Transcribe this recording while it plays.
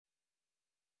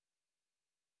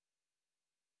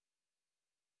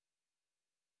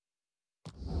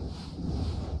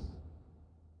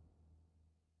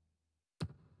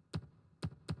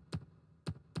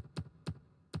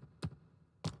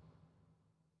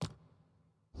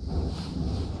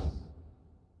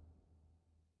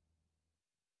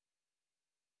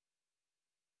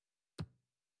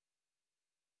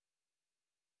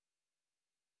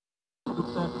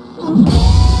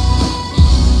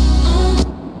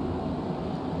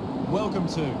Welcome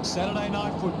to Saturday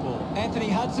Night Football. Anthony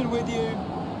Hudson with you.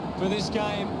 For this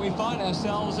game, we find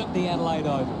ourselves at the Adelaide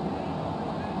Oval.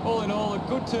 All in all, a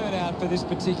good turnout for this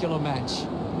particular match.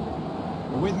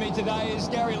 With me today is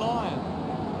Gary Lyon.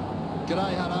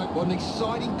 G'day, Hutto. What an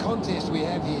exciting contest we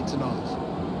have here tonight.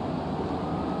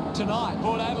 Tonight,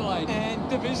 Port Adelaide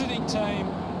and the visiting team.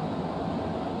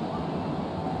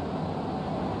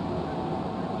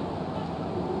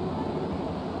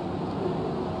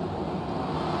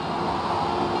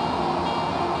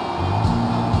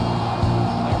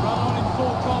 They run on in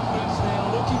full confidence. They're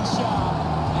looking sharp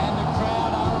and the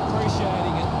crowd are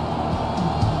appreciating it.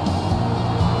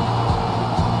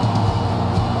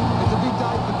 It's a big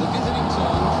day for the visiting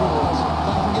team forwards.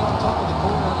 They can get on top of the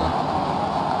corner.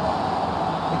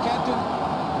 The captain,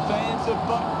 the fans of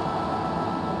both.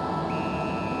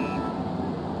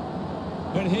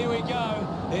 And here we go.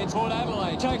 It's Port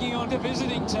Adelaide taking on the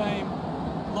visiting team.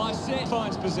 Lyset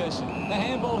finds possession. The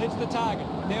handball hits the target.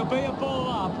 There'll be a ball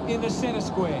up in the centre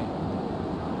square.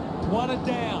 One it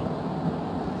down.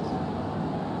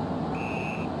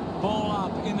 Ball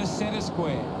up in the centre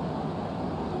square.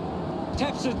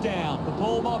 Taps it down. The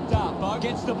ball mopped up. Bo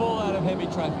gets the ball out of heavy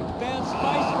traffic. Found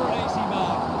space for an easy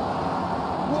mark.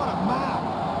 What a mark!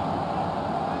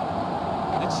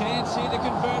 A chance here to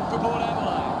convert for Port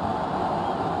Adelaide.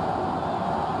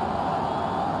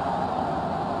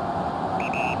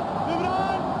 Moving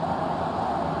on.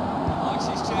 Likes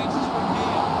his chances from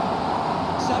here.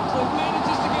 Sutcliffe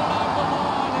manages to get it over the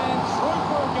line and through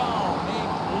for a goal.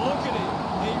 Look at him.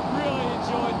 He really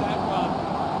enjoyed that run.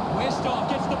 Westhoff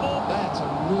gets the ball. That's a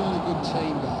really good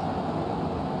team goal.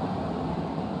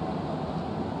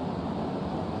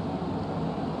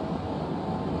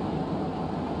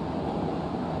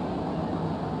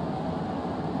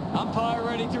 Umpire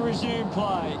ready to resume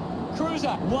play.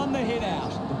 Cruiser won the hit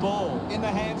out. The ball in the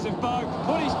hands of Boak.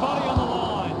 Put his body on the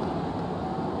line.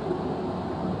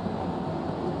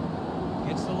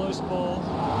 Gets the loose ball.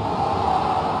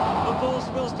 The ball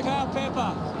spills to Kyle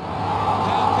Pepper.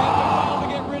 Kyle Pepper failed to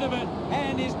get rid of it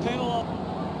and is penalised.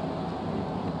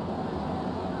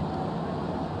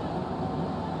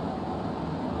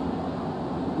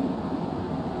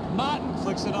 Martin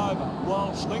flicks it over.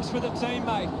 Walsh links with a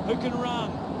teammate who can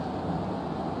run.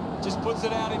 Just puts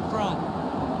it out in front.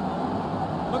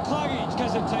 McCluggage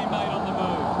has a teammate on the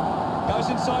move. Goes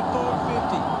inside forward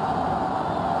 50.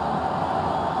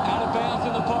 Out of bounds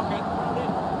in the pocket.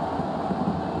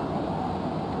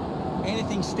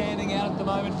 Anything standing out at the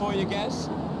moment for you, Gaz?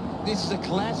 This is a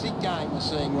classic game we're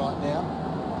seeing right now.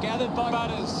 Gathered by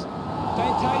Butters.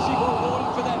 Fantastic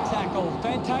rewarded for that tackle.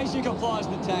 Fantastic applies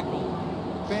the tackle.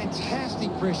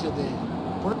 Fantastic pressure there.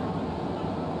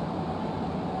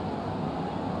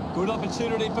 Good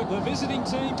opportunity for the visiting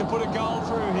team to put a goal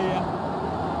through here.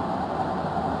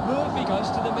 Murphy goes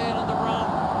to the man on the run.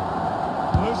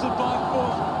 Moves it by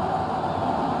foot.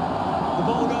 The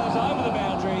ball goes over the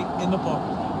boundary in the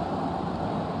pocket.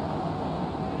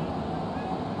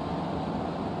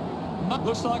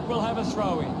 Looks like we'll have a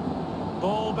throw-in.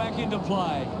 Ball back into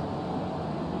play.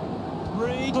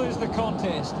 Reed clears the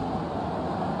contest.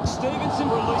 Stevenson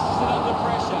releases it under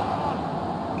pressure.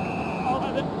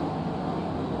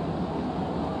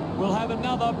 We'll have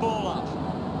another ball up.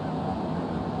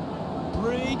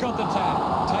 Reed got the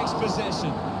tap. Takes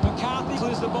possession. McCarthy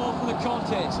clears the ball from the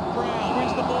contest. Brown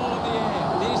wins the ball in the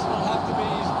air. This will have to be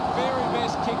his very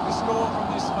best kick to score from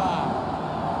this far.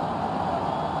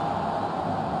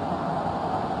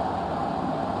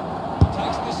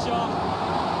 Takes the shot.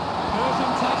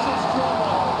 Burton takes it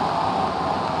strongly.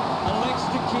 Elects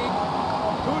to kick.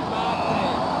 Good mark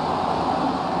there.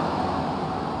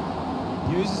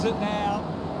 Uses it now.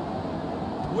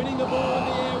 Winning the ball in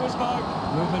the air was Boak.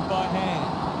 Movement by hand.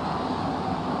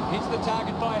 Hits the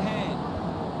target by hand.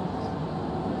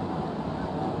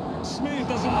 Smooth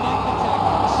doesn't make the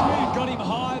tackle. Smooth got him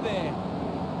high there.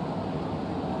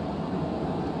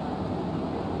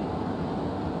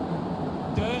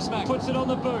 Dersmack puts it on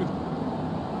the boot.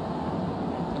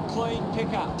 A clean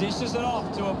pickup. Dishes it off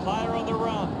to a player on the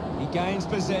run. He gains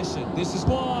possession. This is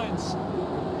Wines.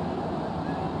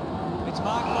 It's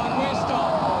marked by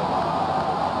Westhoff.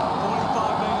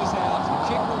 45 metres out. The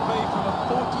kick will be from a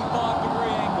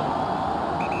 45-degree angle.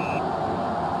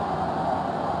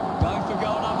 Going for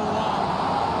goal number one.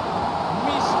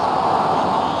 Missed.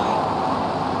 Behind.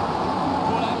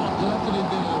 Port Adelaide. You'll have to do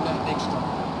better than that next time.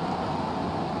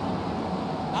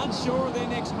 Unsure of their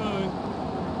next move.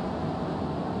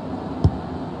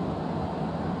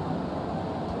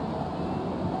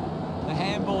 The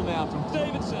handball now from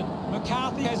Stevenson.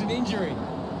 McCarthy has an injury.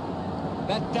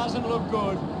 That doesn't look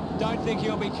good. Don't think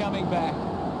he'll be coming back.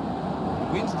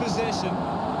 Wins possession.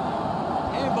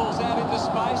 Handball's out into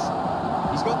space.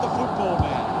 He's got the football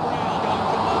now. Brown going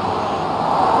for number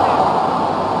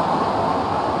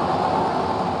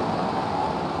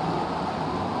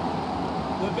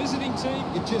one. The visiting team.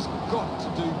 You just got to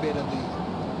do better there.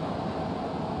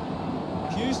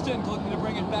 Houston looking to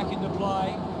bring it back into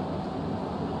play.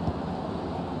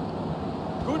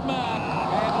 Good mark,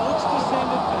 and looks to send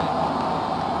it back.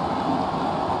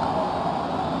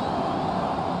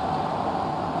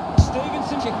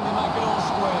 Stevenson checking to make it all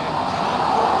square. Can't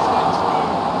force that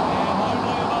through, and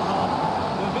only of a hump.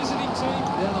 The visiting team.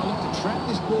 Now they'll look to trap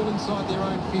this ball inside their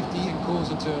own 50 and cause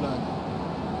a turnover.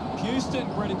 Houston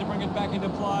ready to bring it back into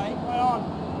play.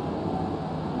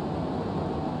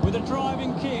 With a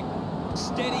driving kick.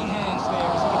 Steady hands there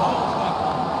as he holds that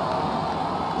one.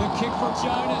 The kick from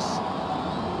Jonas.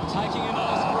 Taking a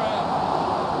nice grab.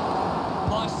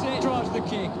 Lysette drives the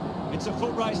kick. It's a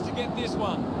foot race to get this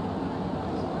one.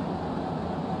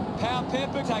 Power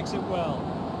Pepper takes it well.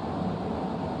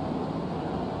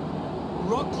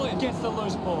 Rockcliffe gets the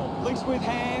loose ball. Links with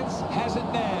hands. Has it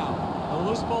now. The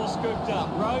loose ball scooped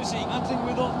up. Rosie hunting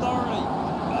with authority.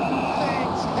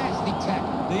 Fantastic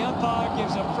tackle. The umpire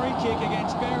gives a free kick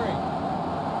against Berry.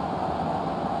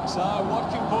 So what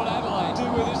can Port Adelaide do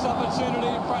with this opportunity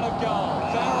in front of goal?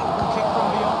 Farrell will kick from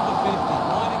beyond the 50,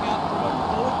 lining up from a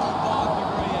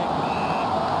 45-degree angle.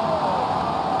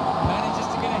 Manages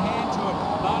to get a hand to it,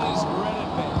 but is read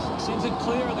at best. Sends it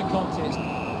clear of the contest.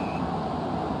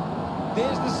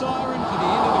 There's the siren for the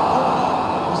end of the quarter.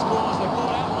 The scores are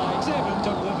Port Adelaide 7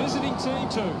 to the visiting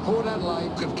team 2. Port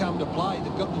Adelaide have come to play.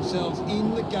 They've got themselves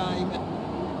in the game.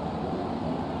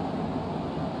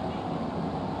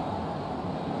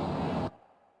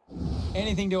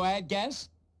 Anything to add, Gaz?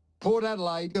 Port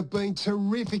Adelaide have been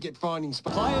terrific at finding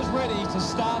space. Players ready to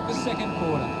start the second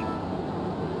quarter.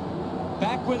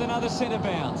 Back with another centre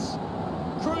bounce.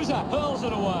 Cruiser hurls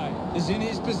it away. Is in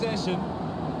his possession.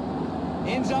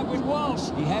 Ends up with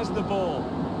Walsh. He has the ball.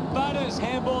 Butters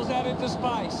handballs out into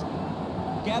space.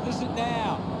 Gathers it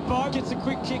now. Bo gets a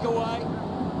quick kick away.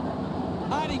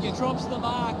 Hardigan drops the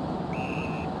mark.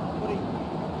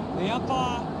 The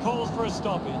umpire calls for a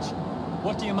stoppage.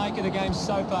 What do you make of the game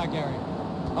so far, Gary?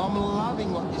 I'm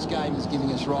loving what this game is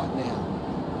giving us right now.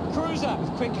 Cruiser with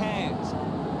quick hands.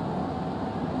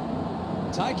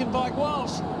 Taken by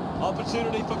Walsh.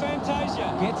 Opportunity for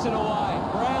Fantasia. Gets it away.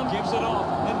 Brown gives it off.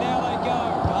 And now they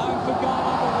go. Going for goal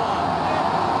number one.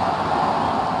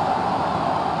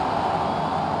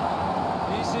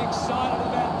 He's excited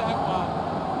about that one.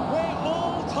 We're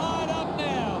all tied up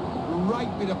now. Great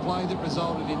bit of play that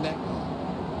resulted in that goal.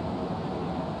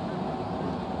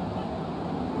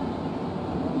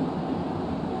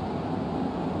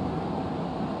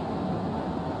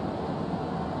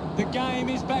 The game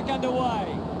is back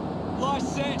underway.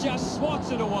 Lysette just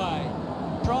swats it away.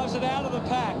 Drives it out of the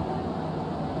pack.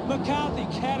 McCarthy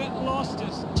had it, lost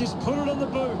it. Just put it on the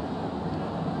boot.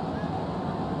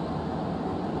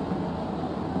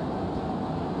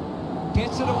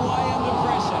 Gets it away under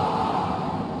pressure.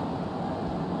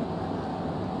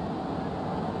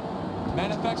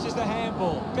 Manufactures the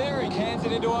handball. Berry hands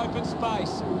it into open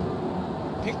space.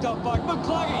 Picked up by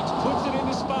McCluggage, puts it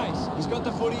into space. He's got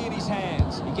the footy in his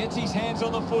hands. He gets his hands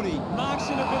on the footy, marks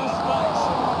in a bit of space.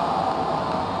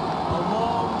 A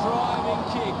long driving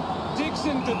kick.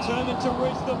 Dixon determined to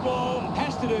reach the ball.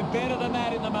 Has to do better than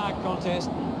that in the mark contest.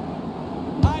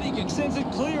 Hardigan sends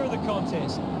it clear of the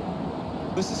contest.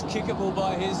 This is kickable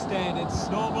by his standards.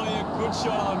 Normally a good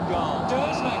shot on goal.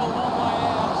 Dersman a long way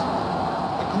out.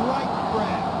 A great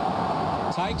grab.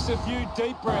 Takes a few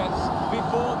deep breaths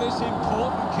before this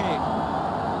important kick.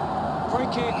 Free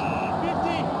kick.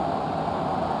 50.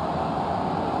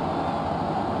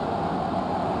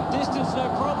 Distance, no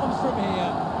problems from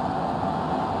here.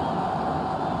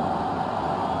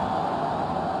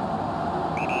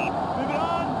 Moving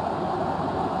on.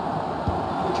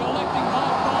 Collecting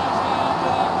high fives now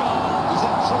after that goal. He's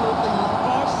absolutely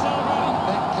lovely. Both celebrating.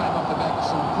 That came off the back of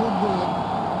some good work.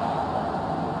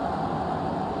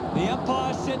 The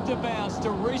umpire set to bounce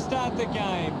to restart the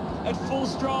game. At full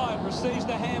stride, receives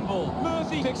the handball.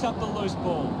 Murphy picks up the loose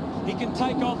ball. He can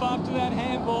take off after that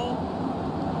handball.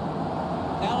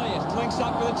 Elliott links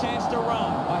up with a chance to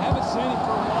run. I haven't seen him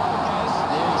for a while, Gaz.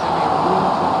 There he's having a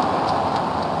real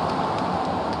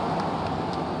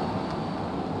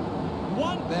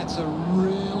One. That's a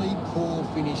really poor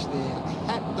finish there.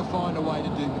 Had to find a way to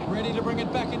do it. Ready to bring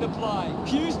it back into play.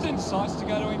 Houston decides to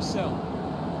go to himself.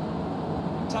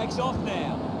 Takes off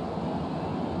now.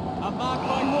 A mark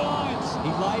by Wines.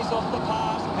 He lays off the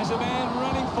pass. Has a man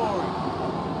running for him.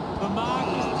 mark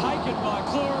is taken by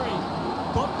Cleary.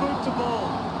 Got boot to ball.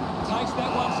 Takes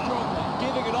that one strongly.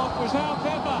 Giving it off was Hal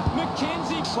Pepper.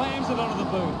 McKenzie slams it onto the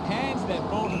boot. Hands that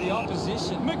ball to the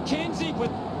opposition. McKenzie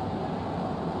with...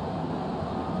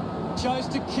 chose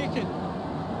to kick it.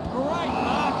 Great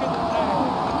mark in the pack.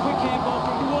 A quick handball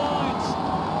from Wines.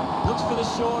 Looks for the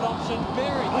short option.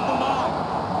 Berry with the mark.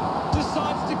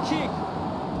 Decides to kick.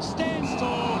 Stands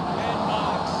tall and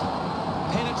marks.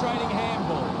 Penetrating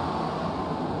handball.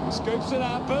 Scoops it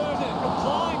up. Burton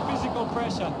applying physical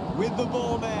pressure with the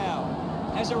ball now.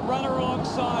 Has a runner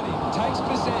alongside him. Takes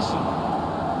possession.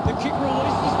 The kick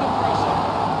releases the pressure.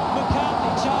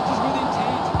 McCarthy charges with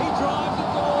intent. He drives it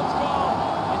towards goal.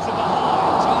 It's a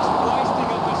behind. Just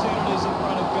wasting opportunities in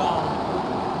front of goal.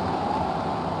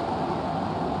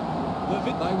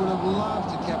 They would have loved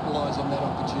to capitalise on that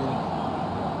opportunity.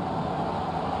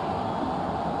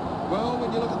 Well,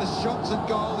 when you look at the shots at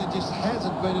goal, there just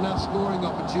hasn't been enough scoring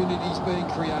opportunities being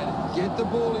created. Get the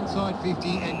ball inside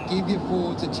 50 and give your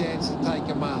forwards a chance to take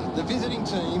a mark. The visiting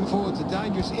team, forwards are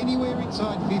dangerous anywhere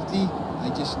inside 50.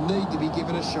 They just need to be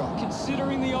given a shot.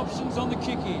 Considering the options on the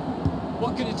kick-in,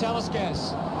 what can you tell us,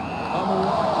 Gaz? I'm all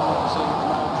right to what I'm seeing at the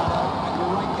moment, Hutto. A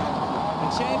great game. A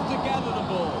chance to gather the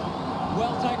ball.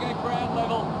 Well taken at ground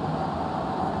level.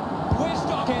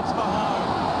 Westhoff gets for home.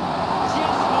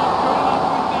 Just not good enough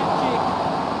with that kick.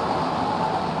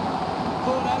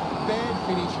 For that Bad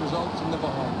finish results in the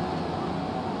behind.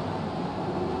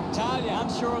 Talia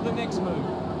unsure of the next move.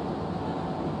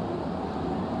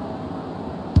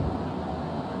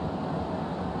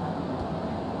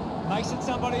 Makes it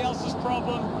somebody else's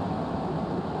problem.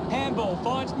 Handball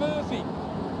finds Murphy.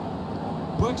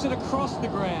 Works it across the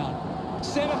ground.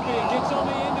 Setterfield gets on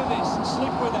the end of this.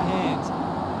 Slip with the hands.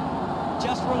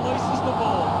 Just releases the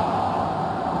ball.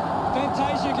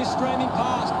 Fantasia is streaming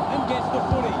past and gets the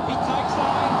footy. He takes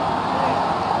aim.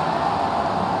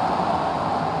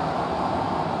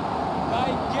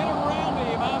 They get around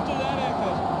him after that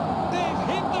effort. They've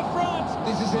hit the front.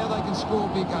 This is how they can score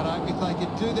big, Hutto. If they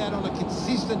can do that on a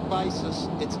consistent basis,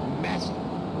 it's massive.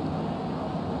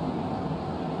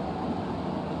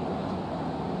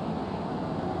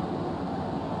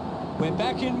 We're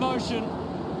back in motion.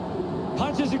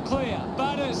 Punches it clear.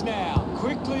 Butters now.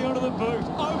 Quickly onto the boot.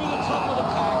 Over the top of the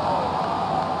pack.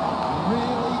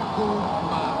 Really good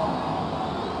mark.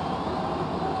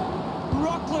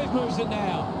 Rockcliffe moves it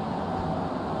now.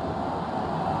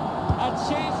 A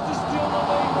chance to steal the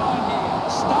lead right here.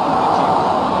 Started the kick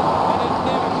forward, and it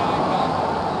never came back.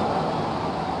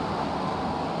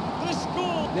 The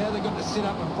score. Now they've got to sit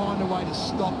up and find a way to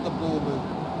stop the ball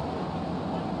movement.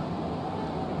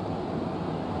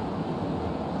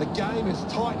 The game is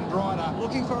tightened right up.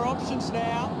 Looking for options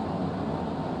now.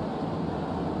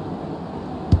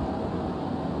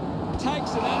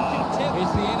 Takes it uncontested.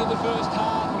 It's the end of the first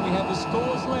half, and we have the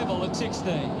scores level at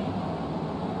 16.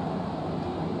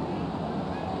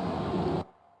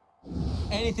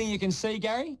 Anything you can see,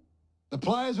 Gary? The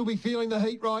players will be feeling the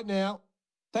heat right now.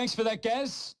 Thanks for that,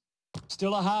 Gaz.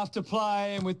 Still a half to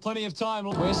play, and with plenty of time,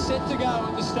 we're set to go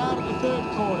at the start of the third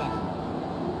quarter.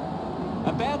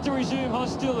 About to resume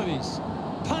hostilities.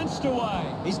 Punched away.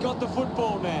 He's got the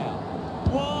football now.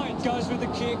 Wines goes with the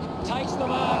kick. Takes the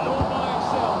mark all by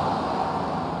himself.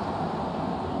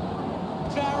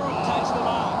 Farrell takes the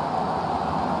mark.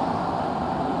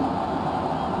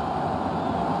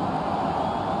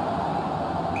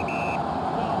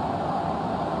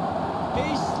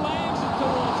 He slams it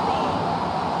towards goal.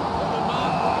 And the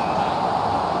mark will be taken.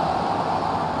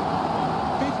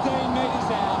 15 metres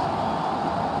out.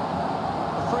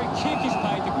 Free kick is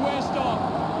paid to Westhoff.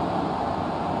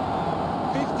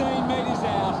 15 metres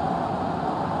out.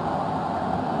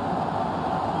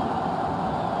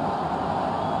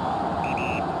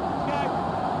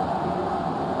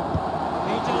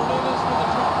 He delivers with the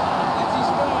drop. That's his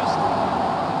first.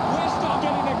 Westhoff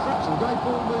getting the crutch. Some great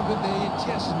ball movement there. You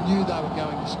just knew they were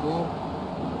going to score.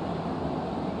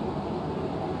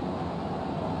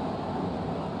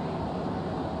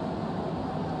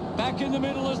 Back in the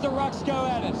middle as the Rucks go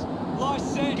at it.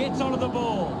 Lycett gets onto the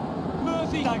ball.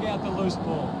 Murphy dug out the loose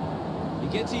ball. He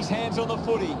gets his hands on the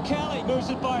footy. Kelly moves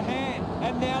it by hand,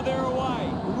 and now they're away.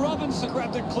 Robinson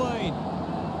grabbed it clean.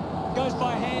 Goes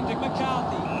by hand to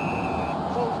McCarthy.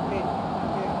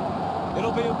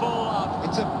 It'll be a ball up.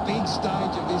 It's a big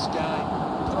stage of this game.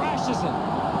 Thrashes it.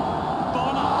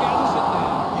 Bonner gathers it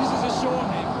now. Uses a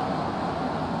shorthand.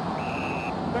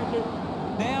 Thank you.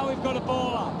 Now we've got a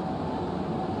ball up.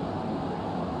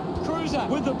 Cruiser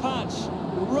with the punch.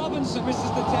 Robinson misses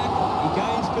the tackle. He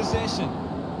gains possession.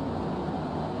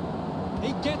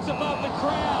 He gets above the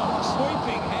crowd.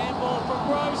 Sweeping handball from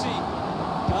Rosie.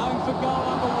 Going for goal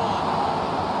number one.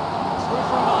 Through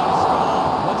for a minor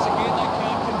score. Once again, they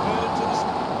can't convert it to the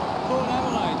Port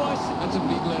Adelaide. That's a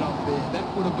big let-off there. That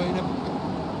would have been a...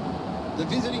 The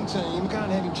visiting team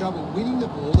can't have trouble winning the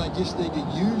ball. They just need to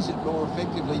use it more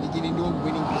effectively to get into a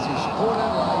winning position. Port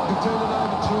Adelaide have turned it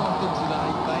over too often today.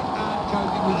 They aren't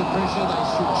coping with the pressure. They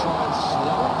should try and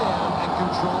slow it down and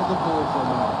control the ball for a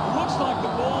moment. It looks like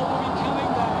the ball will be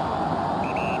coming back.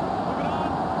 Look it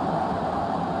on.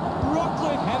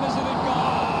 Rockcliffe hammers it in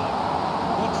goal.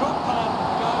 The drop punt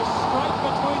goes straight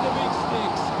between the big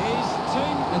sticks. His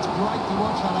team... It's great to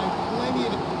watch. I know plenty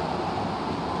of...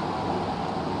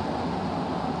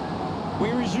 We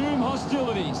resume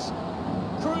hostilities.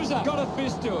 Cruiser got a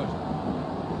fist to it.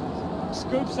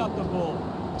 Scoops up the ball.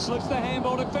 Slips the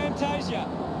handball to Fantasia.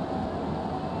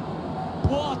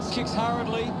 Watts kicks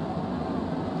hurriedly.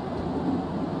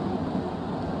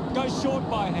 Goes short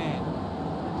by hand.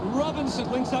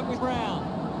 Robinson links up with Brown.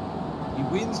 He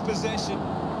wins possession.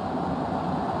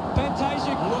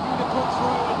 Fantasia looking to put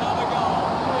through another goal.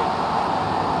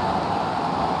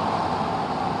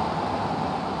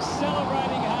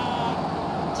 Celebrating hard.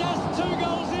 Just 2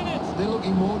 goals in it. They're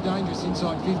looking more dangerous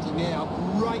inside 50 now.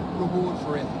 Great reward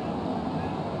for effort.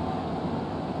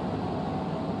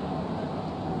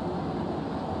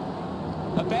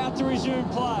 About to resume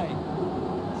play.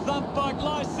 Thump by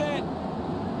Lyset.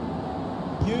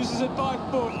 Uses it by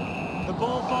foot. The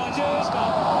ball finds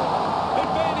Ersman.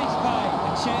 Advantage play.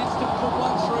 A chance to put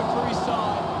one through for his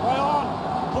side. Way on.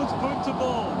 Puts boot to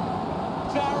ball.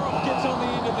 Farrell gets on the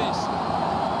end of this.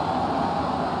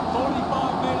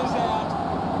 45 metres out.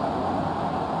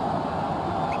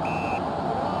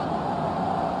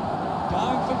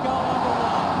 Going for goal number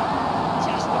one.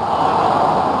 Just the final.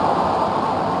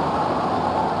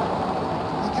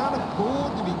 They can't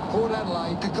afford to be Port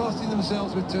Adelaide costing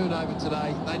themselves with turnover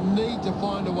today. They need to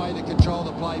find a way to control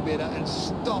the play better and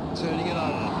stop turning it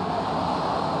over.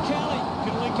 Kelly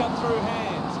can link up through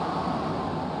hands.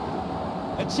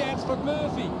 A chance for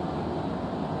Murphy.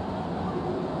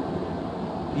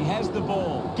 He has the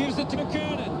ball. Gives it to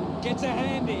McKernan. Gets a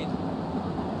hand in.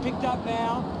 Picked up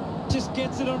now. Just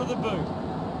gets it onto the boot.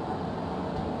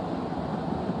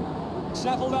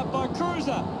 Snaffled up by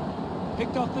Cruiser.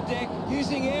 Picked off the deck,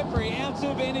 using every ounce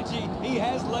of energy he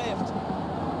has left.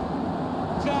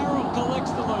 Farrell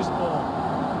collects the loose ball.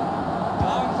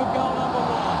 Going for goal number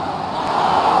one.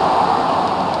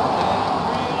 And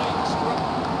really struck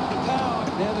the power.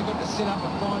 Now they've got to set up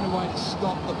and find a way to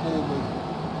stop the ball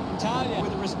movement. Talia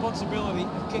with the responsibility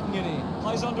of kicking it in.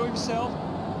 Plays onto himself.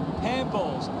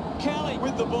 Handballs. Kelly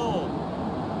with the ball.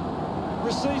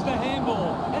 Receives the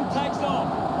handball and takes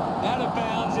off. Out of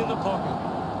bounds in the pocket.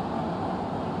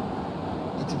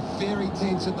 It's very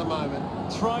tense at the moment.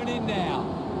 Thrown in now.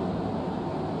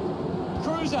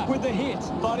 Cruiser with the hit.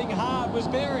 Fighting hard was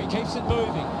Berry. Keeps it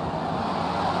moving.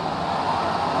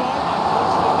 But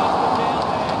unfortunately that's the down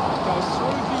there. Goes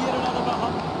through for yet another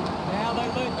behind. Now they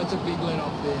lead. That's a big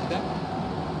let-off there.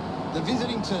 The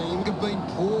visiting team have been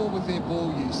poor with their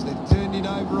ball use. They've turned it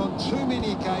over on too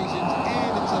many occasions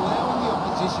and it's allowing the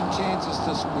opposition chances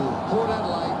to score. Port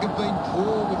Adelaide have been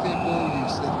poor with their ball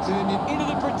use. They've turned it into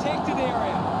the protected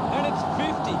area and it's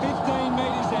 15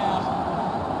 metres out.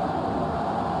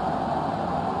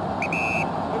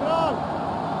 Look it on.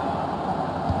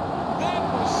 That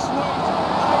was sweet.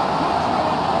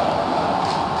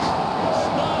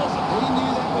 Smiles. He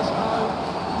knew that was home.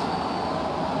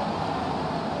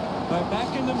 They're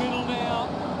back in the middle now.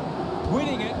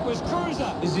 Winning it was Cruiser.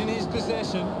 Is in his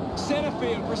possession.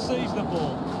 Centrefield receives the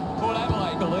ball. Port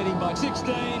Adelaide are leading by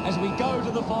 16 as we go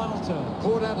to the final turn.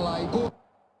 Port Adelaide.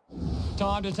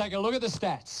 Time to take a look at the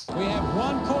stats. We have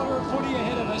 1 quarter of footy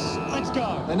ahead of us. Let's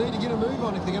go. They need to get a move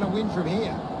on if they're going to win from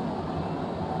here.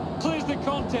 Clears the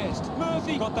contest.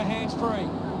 Murphy got the hands free.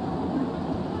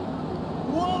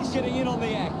 Walsh getting in on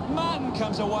the act. Martin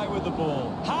comes away with the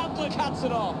ball. Hartley cuts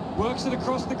it off. Works it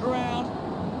across the ground.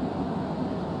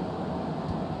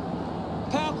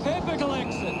 Pepper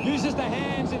collects it. Uses the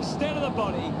hands instead of the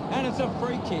body. And it's a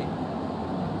free kick.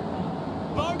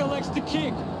 Bogue elects to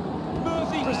kick.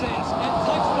 Murphy presents and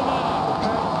takes the mark.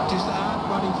 Just aren't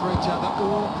running for each other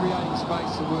or creating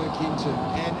space to work into.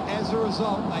 And as a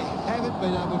result, they haven't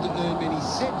been able to earn many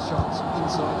set shots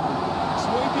inside the middle.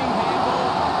 Sweeping handball.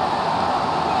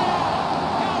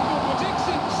 Wow! How good was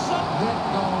Dixon? That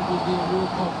goal will be a real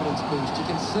confidence boost. You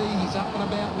can see he's up and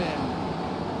about now.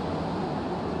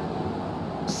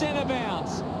 Centre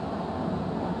bounce.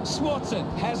 Swatson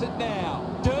has it now.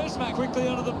 Dersma quickly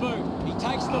onto the boot. He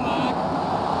takes the mark.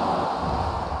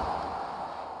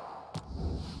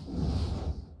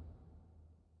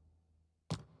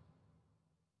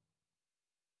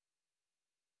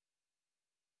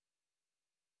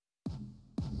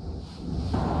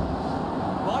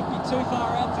 too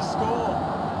far out to score.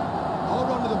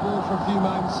 Hold on to the ball for a few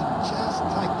moments and just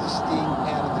take the sting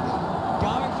out of the game.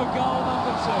 Going for goal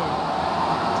number 2.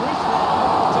 Drift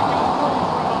line to go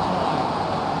through from behind.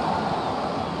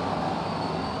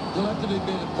 They'll have to do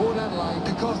better. Port Adelaide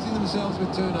are costing themselves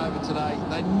with turnover today.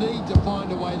 They need to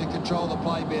find a way to control the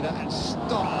play better and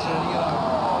stop turning it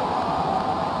over.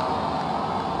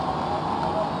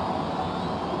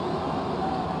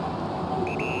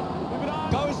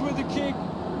 Goes with the kick.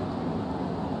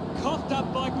 Coughed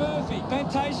up by Murphy.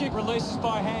 Fantasia releases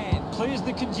by hand. Clears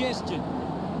the congestion.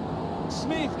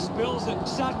 Smith spills it.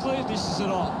 Sutcliffe dishes it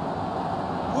off.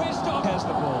 Westhoff has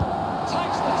the ball.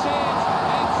 Takes the chance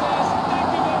and says, thank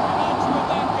you very much with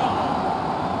that goal.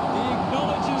 He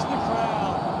acknowledges the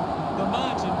crowd. The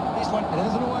margin is one. It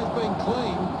hasn't always been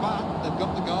clean, but they've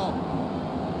got the goal.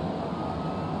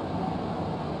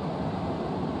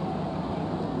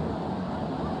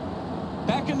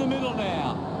 Back in the middle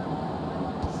now.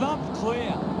 Thump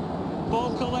clear.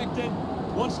 Ball collected.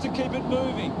 Wants to keep it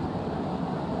moving.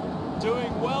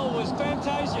 Doing well was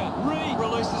Fantasia. Reed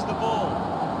releases the ball.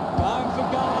 Going for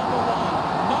goal number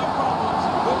 1. No problems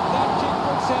with that kick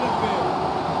from centre field.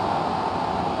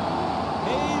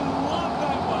 He loved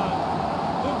that one.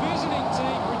 The visiting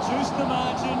team reduced the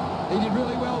margin. He did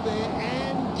really well there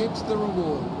and gets the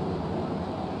reward.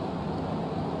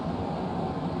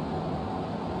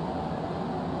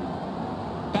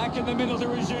 Back in the middle to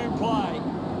resume play.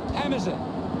 Hammers it.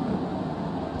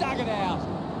 Dug it out.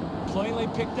 Cleanly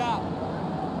picked up.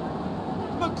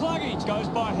 McCluggage goes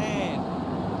by hand.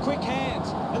 Quick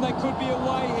hands, and they could be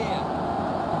away here.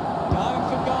 Going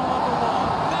for goal number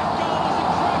 1. That goal is a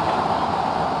cracker.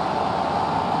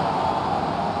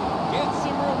 Gets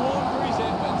some reward for his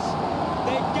efforts.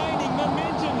 They're gaining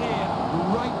momentum here.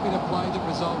 Great bit of play that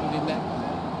resulted in that.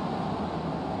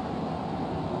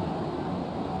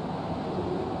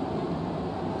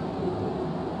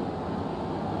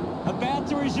 About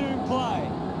to resume play.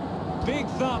 Big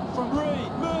thump from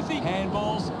Reed. Murphy.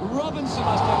 Handballs. Robinson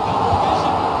must have double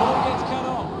vision. Ball gets cut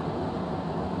off.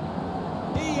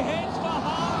 He heads for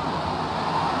home.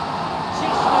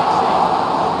 Just makes it.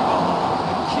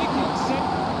 A kicking set.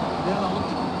 Now they look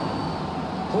at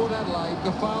Port Adelaide.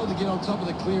 They failed to get on top of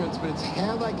the clearance, but it's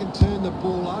how they can turn the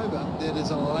ball over that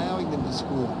is allowing them to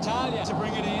score. Talia to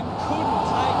bring it in. Couldn't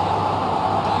take it.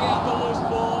 Dug out the loose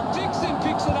ball. Dixon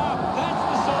picks it up. That's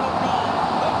the sort of goal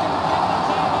that can get the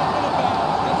team up and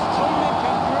about. It's 2 men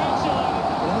congratulated.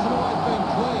 It hasn't always been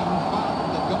clean, but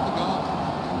they've got the goal.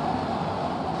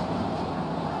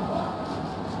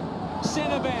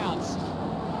 Centre bounce.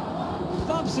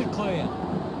 Thumps it clear.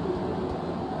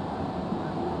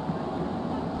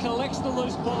 Collects the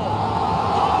loose ball.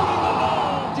 Holding the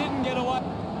ball. Didn't get away.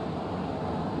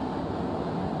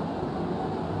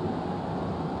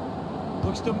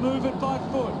 Looks to move it by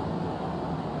foot.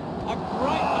 A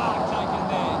great mark taken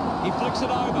there. He flicks it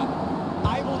over.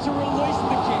 Able to release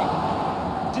the kick.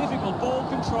 Difficult ball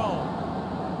control.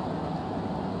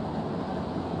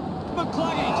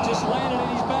 McCluggage just landed in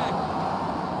his back.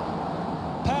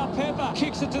 Pepper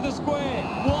kicks it to the square.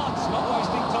 Watts not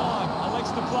wasting time.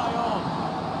 Elects to play on.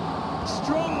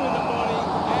 Strong with the body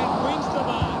and wins the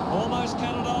mark. Almost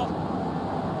cut it off.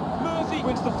 Murphy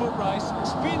wins the foot race.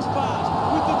 Spins past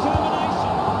with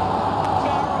determination.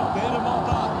 Farrell there to mop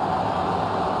up.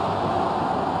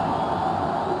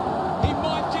 He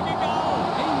might kick a goal.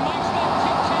 He makes that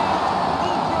kick count.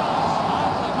 Full cross.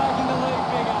 Hopefully making the lead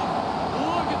bigger.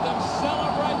 Look at them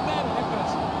celebrate that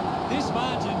effort. This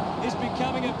margin is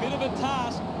becoming a bit of a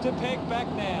task to peg back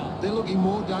now. They're looking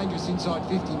more dangerous inside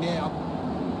 50 now.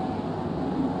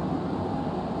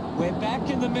 We're back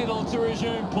in the middle to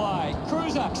resume play.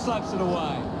 Cruiser slaps it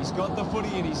away. He's got the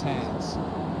footy in his hands.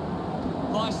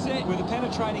 Lysette with a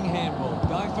penetrating handball.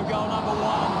 Going for goal number 1.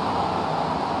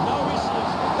 No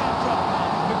issues with that drop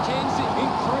punt. McKenzie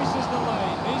increases the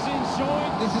lead. He's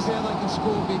enjoying. This is how they can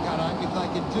score big, Hutto. If they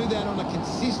can do that on a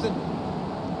consistent...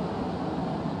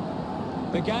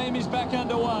 The game is back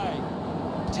underway.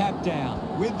 Tap down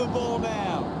with the ball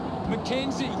now.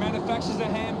 McKenzie manufactures a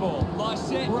handball.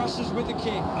 Lysette rushes with the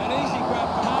kick. An easy grab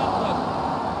for Hartlett.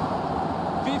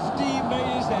 50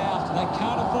 metres out. They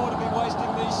can't afford to be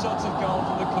wasting these shots of goal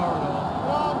from the corridor.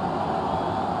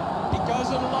 He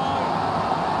goes it alone.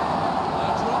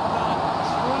 They drop that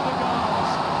through the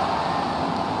goals.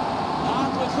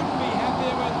 Hartlett couldn't be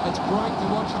happier with it. It's great to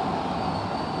watch it.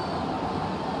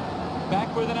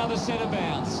 Back with another centre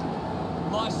bounce.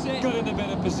 Lysette got in the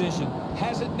better position.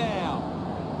 Has it now.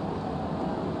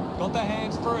 Got the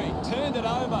hands free. Turned it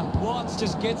over. Watts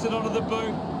just gets it onto the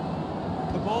boot.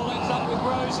 The ball ends up with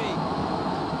Rosie.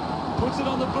 Puts it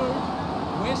on the boot.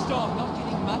 Westhoff not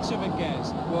getting much of it,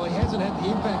 Gaz. Well, he hasn't had the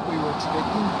impact we were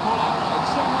expecting. Port Adelaide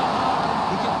somewhat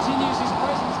hard. He continues his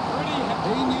presence pretty.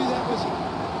 He knew that was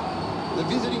the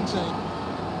visiting team.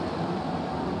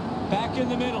 Back in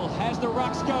the middle, has the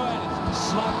rucks go at it.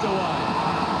 Slapped away.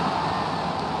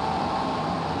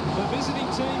 The visiting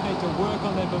team need to work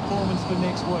on their performance for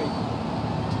next week.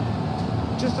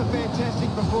 Just a fantastic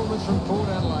performance from Port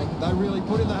Adelaide. They really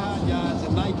put in the hard yards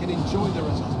and they can enjoy the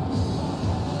result.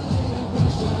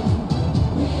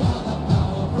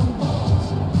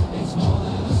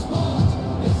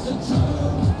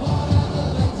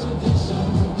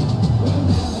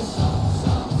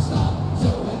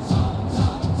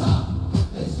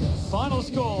 Final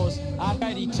scores are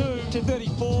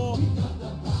 82-34.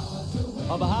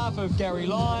 On behalf of Gary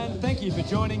Lyon, thank you for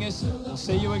joining us. We'll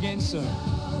see you again soon.